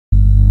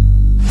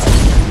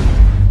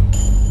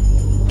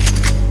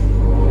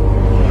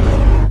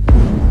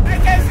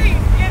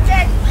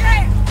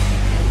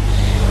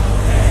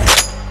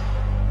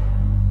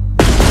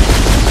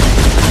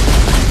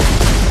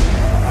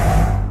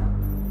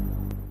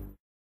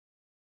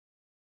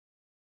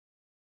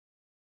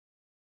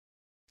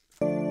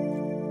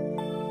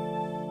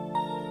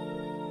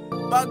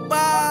Good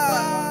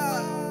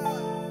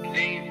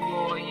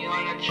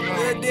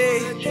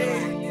day.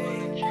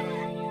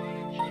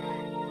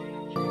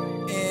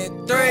 And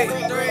three.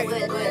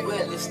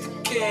 It's the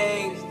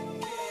king.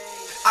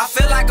 I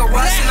feel like a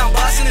Russian, I'm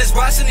bustin', it's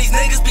Russian. These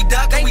niggas be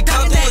duckin', we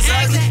come through as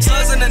ugly.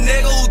 Slugs in a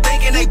nigga who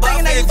thinkin' they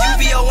buffin'. If you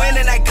B.O.N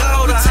and that gun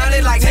hold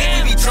 100 like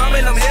Nick, we be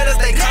drummin'. Them hitters,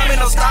 they comin',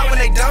 don't stop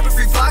when they dumpin'.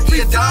 Free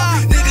flocky a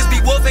dog. Niggas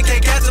be wolfin',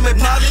 can't catch them in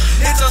public.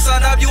 Hit your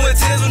son up, you in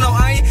tears with no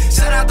onion.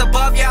 Shout out the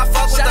buff, yeah, I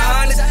fuck with the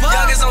hundreds.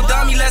 Youngest on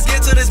dummy, let's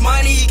get to this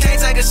money. He can't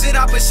take a shit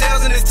out with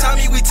shells in his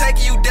tummy. We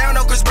taking you down,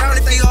 no Chris Brown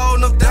if they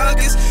holdin' them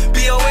dunkers.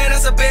 B.O.N,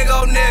 that's a big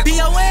old nigga.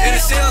 And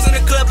the shells in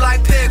the clip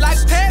like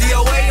pickles.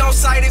 DOA on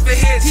sight if it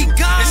hits.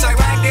 It's like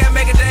right there,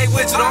 make a day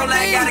with you. Don't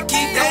lag, gotta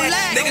keep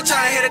that. Nigga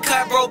tryna hit a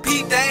cut, bro,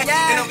 peep that.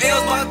 And them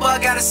ills,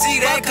 bug, gotta see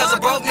that. Cause a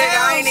broke nigga,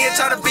 I ain't here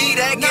tryna be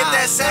that. Get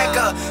that sack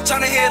up.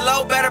 Tryna hit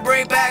low, better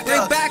bring back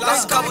up.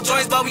 Lost a couple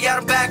joints, but we got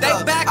them back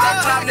up. I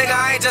clap, nigga,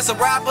 I ain't just a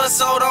rapper,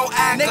 so don't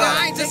act up.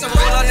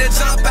 Pull up and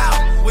jump out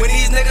when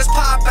these niggas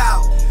pop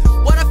out.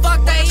 What the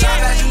fuck they Drop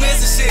out, you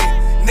missing shit.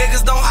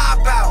 Niggas don't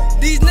hop out.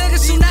 These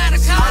niggas shoot not a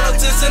cop. I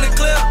look just in the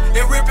clip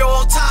and rip your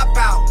old top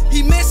out.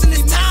 He missing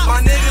his top.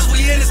 My niggas,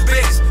 we in this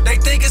bitch. They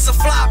think it's a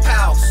flop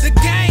house. The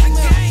gang.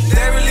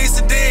 They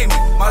release the demon.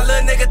 My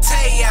little nigga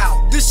Tay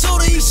out. The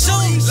shooter he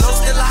shoots. Low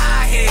still a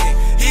high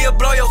head. He'll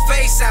blow your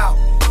face out.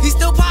 He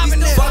still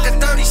popping it. Fuck a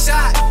 30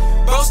 shot.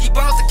 Broski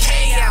bounce the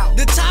K out.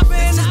 The top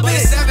in this But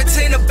bitch. it's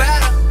 17 to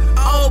battle.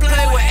 I don't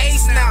play with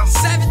ace now.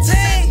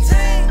 17.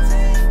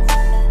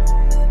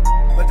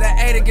 But that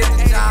A to get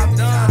the job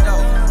done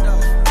though.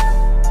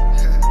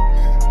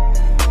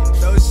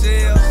 No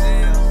shield,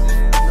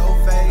 no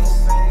face,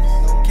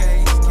 no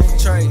case, no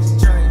trace.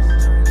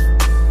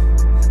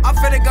 I'm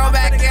finna go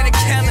back in and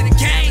kill the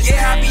game.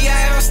 Yeah, I be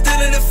out, I'm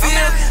still in the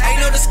field. Ain't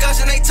no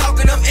discussion, they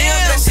talking them ill.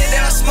 That shit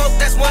that I smoke,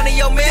 that's one of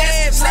your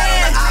mans. Slide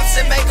on the ops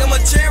and make him a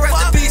cheer, rest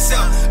in peace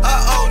him.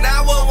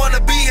 Now I won't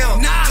wanna be him.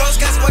 Close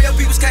guys where your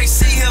peoples can't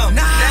see him.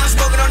 Now I'm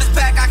smoking on this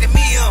pack, I can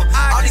meet him.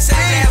 All these same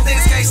ass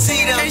niggas can't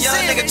see them.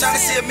 Young nigga tryna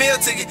see a meal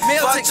ticket.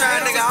 Fuck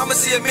trying nigga, I'ma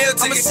see a meal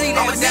ticket.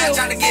 I'ma down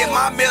tryna get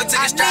my meal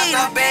ticket. Strapped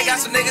up bad, got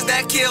some niggas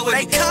that kill with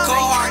me.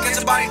 Cold hard, get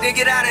your body, then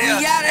get out of here.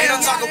 Ain't no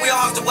talking, we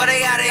all hustle, what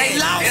they out of here.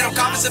 And I'm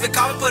copping, if it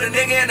copping, put a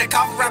nigga in the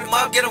coffin, wrap him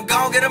up, get him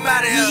gone, get him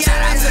out of here. Shout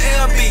out to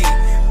MB,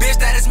 bitch,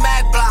 that is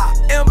Mac Block.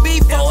 MB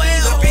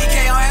 4L. Lil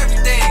BK on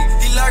everything,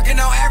 he lurking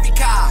on every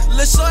car.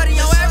 Lil Shorty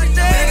on everything.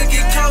 Nigga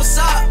get close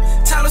up,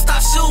 tell him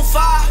stop shooting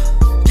far.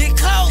 Get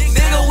close.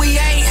 Nigga, we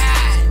ain't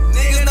high.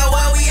 Niggas know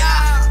where we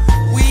are.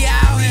 We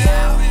out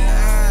here.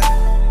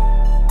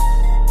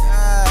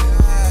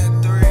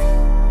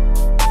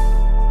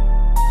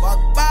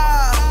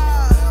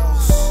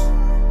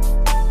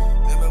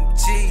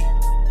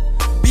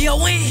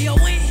 B.O.N.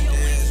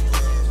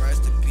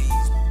 Rest in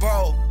peace,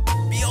 bro.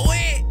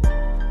 B.O.N.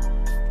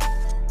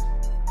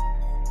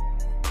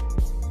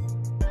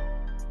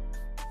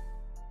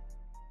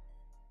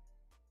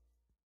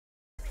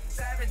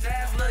 Savage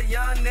ass little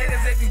young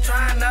niggas, if you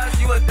tryin'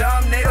 us, you a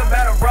dumb nigga.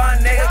 Better run,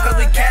 nigga, cause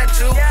we catch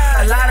you.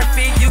 A lot of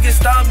feet, you get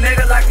stumped,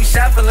 nigga, like we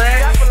shuffling.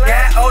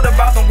 Got older,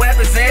 brought them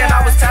weapons in.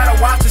 I was tired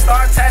of watching,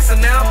 start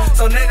testing them.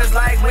 So niggas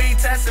like we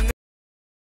testing them.